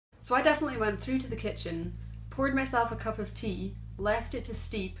So I definitely went through to the kitchen, poured myself a cup of tea, left it to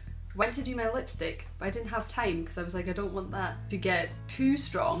steep, went to do my lipstick, but I didn't have time because I was like, I don't want that to get too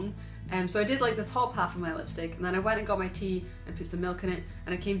strong. So I did like the top half of my lipstick, and then I went and got my tea and put some milk in it,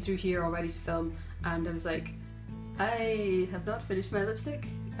 and I came through here all ready to film, and I was like, I have not finished my lipstick.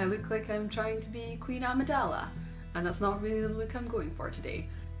 I look like I'm trying to be Queen Amidala, and that's not really the look I'm going for today.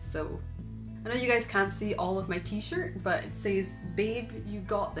 So I know you guys can't see all of my t-shirt, but it says, "Babe, you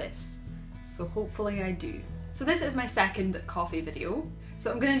got this." So hopefully I do. So this is my second coffee video.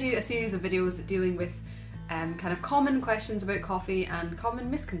 So I'm going to do a series of videos dealing with kind of common questions about coffee and common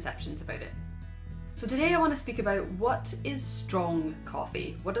misconceptions about it. So today I want to speak about what is strong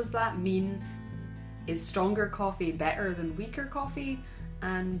coffee? What does that mean? Is stronger coffee better than weaker coffee?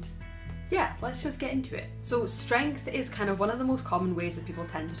 And yeah, let's just get into it. So strength is kind of one of the most common ways that people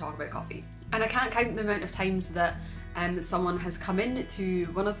tend to talk about coffee. And I can't count the amount of times that someone has come in to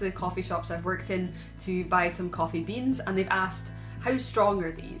one of the coffee shops I've worked in to buy some coffee beans, and they've asked, how strong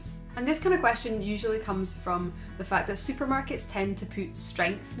are these? And this kind of question usually comes from the fact that supermarkets tend to put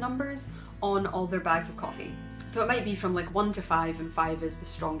strength numbers on all their bags of coffee. So it might be from like 1 to 5, and 5 is the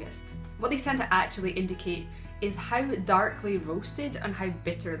strongest. What these tend to actually indicate is how darkly roasted and how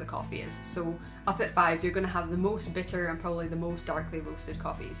bitter the coffee is. So up at 5, you're going to have the most bitter and probably the most darkly roasted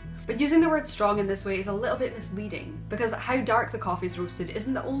coffees. But using the word strong in this way is a little bit misleading, because how dark the coffee is roasted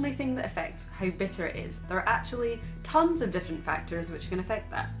isn't the only thing that affects how bitter it is. There are actually tons of different factors which can affect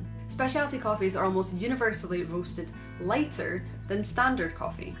that. Specialty coffees are almost universally roasted lighter than standard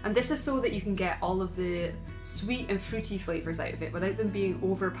coffee, and this is so that you can get all of the sweet and fruity flavours out of it without them being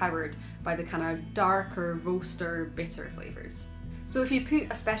overpowered by the kind of darker, roaster, bitter flavours. So if you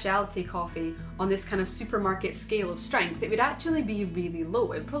put a specialty coffee on this kind of supermarket scale of strength, it would actually be really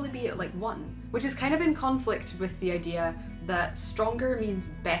low. It would probably be at like 1, which is kind of in conflict with the idea that stronger means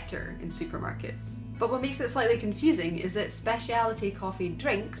better in supermarkets. But what makes it slightly confusing is that specialty coffee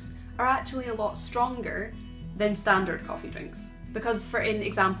drinks are actually a lot stronger than standard coffee drinks. Because for in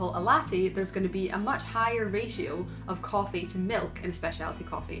example a latte, there's going to be a much higher ratio of coffee to milk in a specialty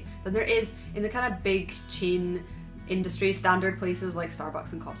coffee than there is in the kind of big chain industry standard places like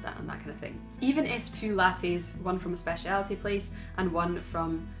Starbucks and Costa and that kind of thing. Even if 2 lattes, one from a specialty place and one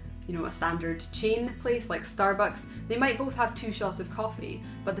from, you know, a standard chain place like Starbucks, they might both have 2 shots of coffee,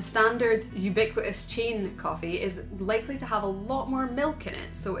 but the standard ubiquitous chain coffee is likely to have a lot more milk in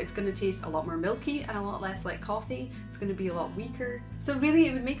it, so it's going to taste a lot more milky and a lot less like coffee. It's going to be a lot weaker. So really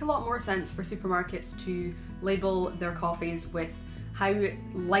it would make a lot more sense for supermarkets to label their coffees with how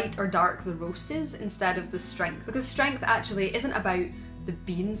light or dark the roast is instead of the strength, because strength actually isn't about the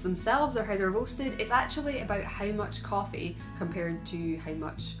beans themselves or how they're roasted, it's actually about how much coffee compared to how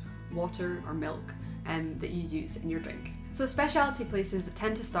much water or milk that you use in your drink. So specialty places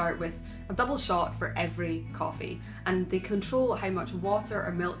tend to start with a double shot for every coffee, and they control how much water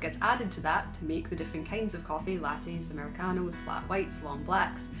or milk gets added to that to make the different kinds of coffee, lattes, americanos, flat whites, long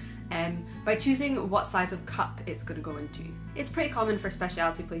blacks, by choosing what size of cup it's going to go into. It's pretty common for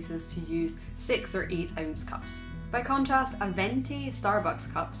specialty places to use 6 or 8 ounce cups. By contrast, a venti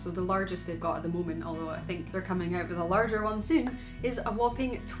Starbucks cup, so the largest they've got at the moment, although I think they're coming out with a larger one soon, is a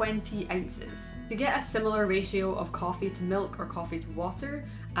whopping 20 ounces. To get a similar ratio of coffee to milk or coffee to water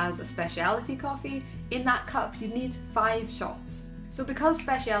as a specialty coffee, in that cup you need 5 shots. So because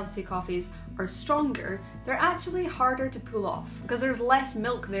specialty coffees are stronger, they're actually harder to pull off because there's less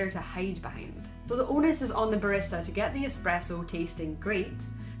milk there to hide behind. So the onus is on the barista to get the espresso tasting great,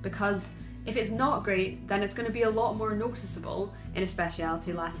 because if it's not great, then it's going to be a lot more noticeable in a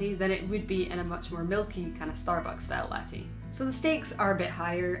specialty latte than it would be in a much more milky kind of Starbucks style latte. So the stakes are a bit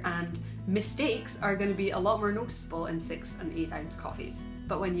higher, and mistakes are going to be a lot more noticeable in 6 and 8 ounce coffees.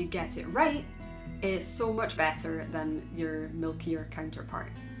 But when you get it right, it's so much better than your milkier counterpart.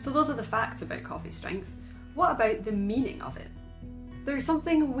 So those are the facts about coffee strength. What about the meaning of it? There's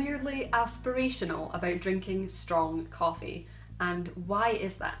something weirdly aspirational about drinking strong coffee, and why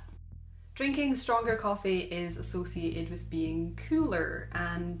is that? Drinking stronger coffee is associated with being cooler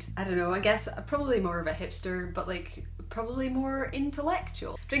and, I don't know, I guess probably more of a hipster, but like probably more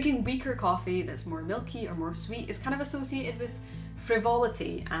intellectual. Drinking weaker coffee that's more milky or more sweet is kind of associated with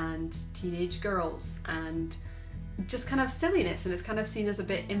frivolity and teenage girls and just kind of silliness, and it's kind of seen as a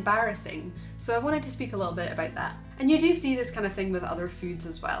bit embarrassing. So I wanted to speak a little bit about that. And you do see this kind of thing with other foods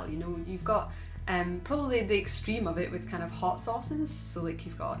as well. You know, you've got probably the extreme of it with kind of hot sauces. So like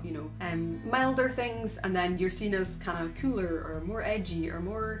you've got, you know, milder things, and then you're seen as kind of cooler or more edgy or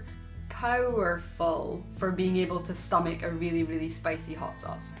more powerful for being able to stomach a really, really spicy hot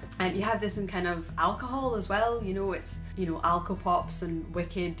sauce. And you have this in kind of alcohol as well, you know, it's, you know, Alco Pops and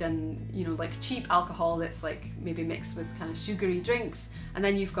Wicked and, you know, like cheap alcohol that's like maybe mixed with kind of sugary drinks. And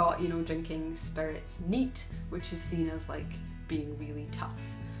then you've got, you know, drinking spirits neat, which is seen as like being really tough.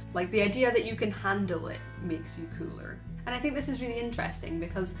 Like the idea that you can handle it makes you cooler. And I think this is really interesting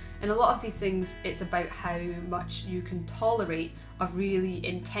because in a lot of these things it's about how much you can tolerate of really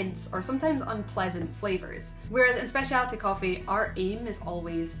intense or sometimes unpleasant flavours. Whereas in specialty coffee, our aim is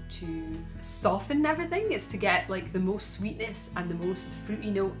always to soften everything. It's to get like the most sweetness and the most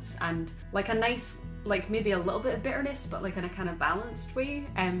fruity notes and like a nice, like maybe a little bit of bitterness, but like in a kind of balanced way.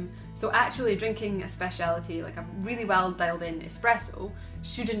 So actually drinking a specialty, like a really well dialed in espresso,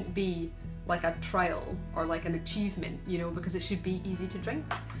 shouldn't be like a trial or like an achievement, you know, because it should be easy to drink.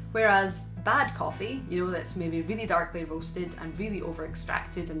 Whereas bad coffee, you know, that's maybe really darkly roasted and really over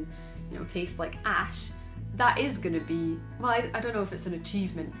extracted and, you know, tastes like ash, that is going to be, well, I don't know if it's an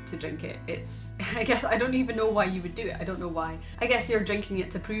achievement to drink it. It's, I guess, I don't even know why you would do it. I don't know why. I guess you're drinking it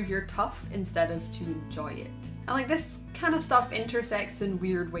to prove you're tough instead of to enjoy it. And like this kind of stuff intersects in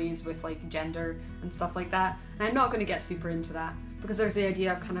weird ways with like gender and stuff like that. And I'm not going to get super into that because there's the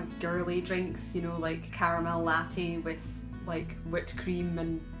idea of kind of girly drinks, you know, like caramel latte with like whipped cream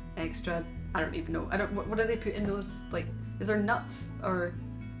and extra, I don't even know. What do they put in those? Like, is there nuts or,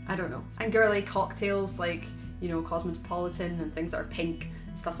 I don't know. And girly cocktails like, you know, Cosmopolitan and things that are pink,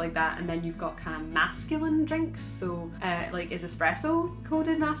 stuff like that. And then you've got kind of masculine drinks. So like, is espresso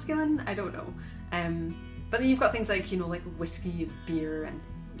coded masculine? I don't know. But then you've got things like, you know, like whiskey and beer and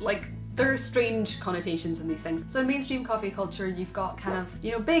like, there are strange connotations in these things. So in mainstream coffee culture, you've got kind of,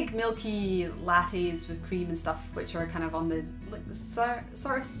 you know, big milky lattes with cream and stuff, which are kind of on the like the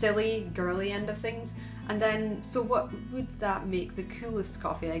sort of silly, girly end of things. And then, so what would that make the coolest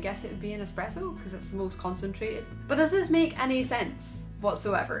coffee? I guess it would be an espresso because it's the most concentrated. But does this make any sense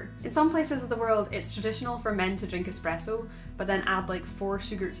whatsoever? In some places of the world, it's traditional for men to drink espresso, but then add like 4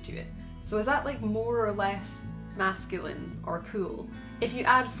 sugars to it. So is that like more or less masculine or cool? If you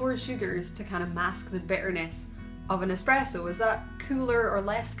add 4 sugars to kind of mask the bitterness of an espresso, is that cooler or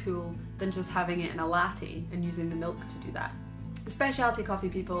less cool than just having it in a latte and using the milk to do that? Specialty coffee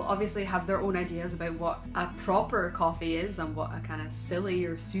people obviously have their own ideas about what a proper coffee is and what a kind of silly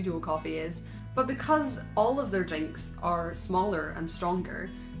or pseudo coffee is, but because all of their drinks are smaller and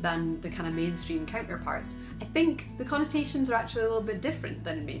stronger than the kind of mainstream counterparts, I think the connotations are actually a little bit different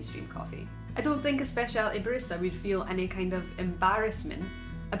than in mainstream coffee. I don't think a specialty barista would feel any kind of embarrassment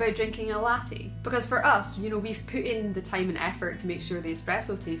about drinking a latte. Because for us, you know, we've put in the time and effort to make sure the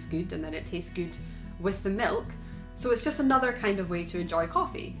espresso tastes good and then it tastes good with the milk. So it's just another kind of way to enjoy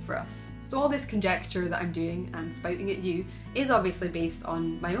coffee for us. So all this conjecture that I'm doing and spouting at you is obviously based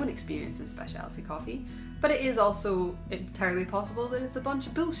on my own experience in specialty coffee, but it is also entirely possible that it's a bunch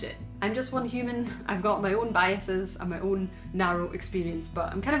of bullshit. I'm just one human, I've got my own biases and my own narrow experience,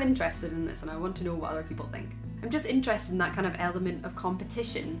 but I'm kind of interested in this and I want to know what other people think. I'm just interested in that kind of element of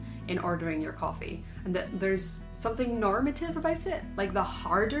competition in ordering your coffee, and that there's something normative about it. Like the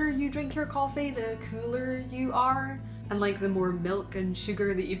harder you drink your coffee, the cooler you are, and like the more milk and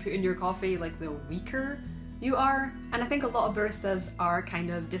sugar that you put in your coffee, like the weaker you are. And I think a lot of baristas are kind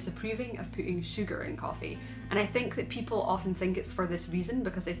of disapproving of putting sugar in coffee. And I think that people often think it's for this reason,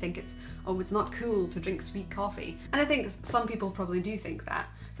 because they think it's, oh, it's not cool to drink sweet coffee. And I think some people probably do think that.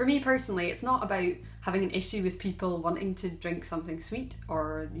 For me personally, it's not about having an issue with people wanting to drink something sweet,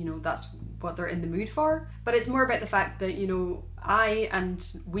 or, you know, that's what they're in the mood for. But it's more about the fact that, you know, I and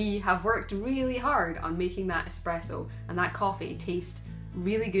we have worked really hard on making that espresso and that coffee taste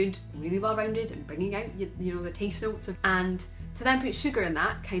really good, really well-rounded, and bringing out, you know, the taste notes of, and to then put sugar in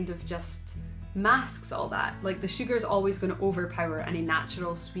that kind of just masks all that. Like the sugar's always going to overpower any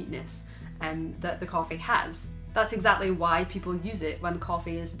natural sweetness that the coffee has. That's exactly why people use it when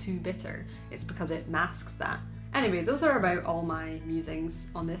coffee is too bitter. It's because it masks that. Anyway, those are about all my musings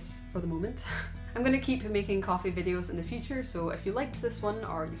on this for the moment. I'm going to keep making coffee videos in the future, so if you liked this one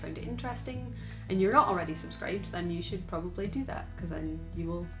or you found it interesting and you're not already subscribed, then you should probably do that, because then you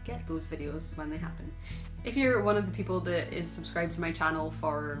will get those videos when they happen. If you're one of the people that is subscribed to my channel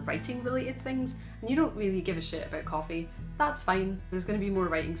for writing related things and you don't really give a shit about coffee, that's fine. There's going to be more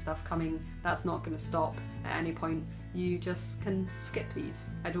writing stuff coming. That's not going to stop at any point. You just can skip these.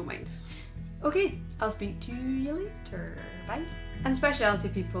 I don't mind. Okay, I'll speak to you later. Bye. And specialty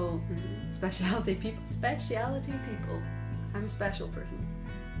people, specialty people. I'm a special person.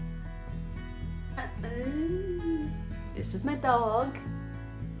 This is my dog.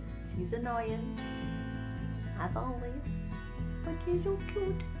 She's annoying, as always, but she's so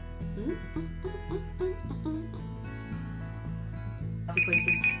cute.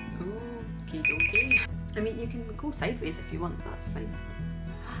 Places. Okay. I mean, you can go sideways if you want. That's fine.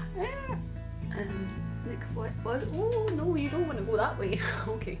 Look what? Oh no, you don't want to go that way.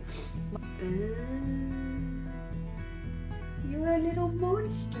 Okay. You're a little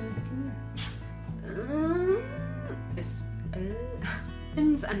monster. It's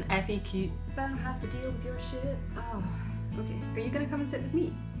and FAQ. I don't have to deal with your shit. Oh, okay. Are you gonna come and sit with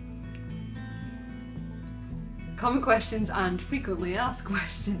me? Common questions and frequently asked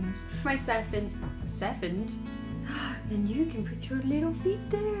questions. My second, then you can put your little feet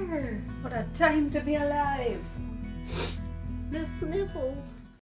there. What a time to be alive. The sniffles.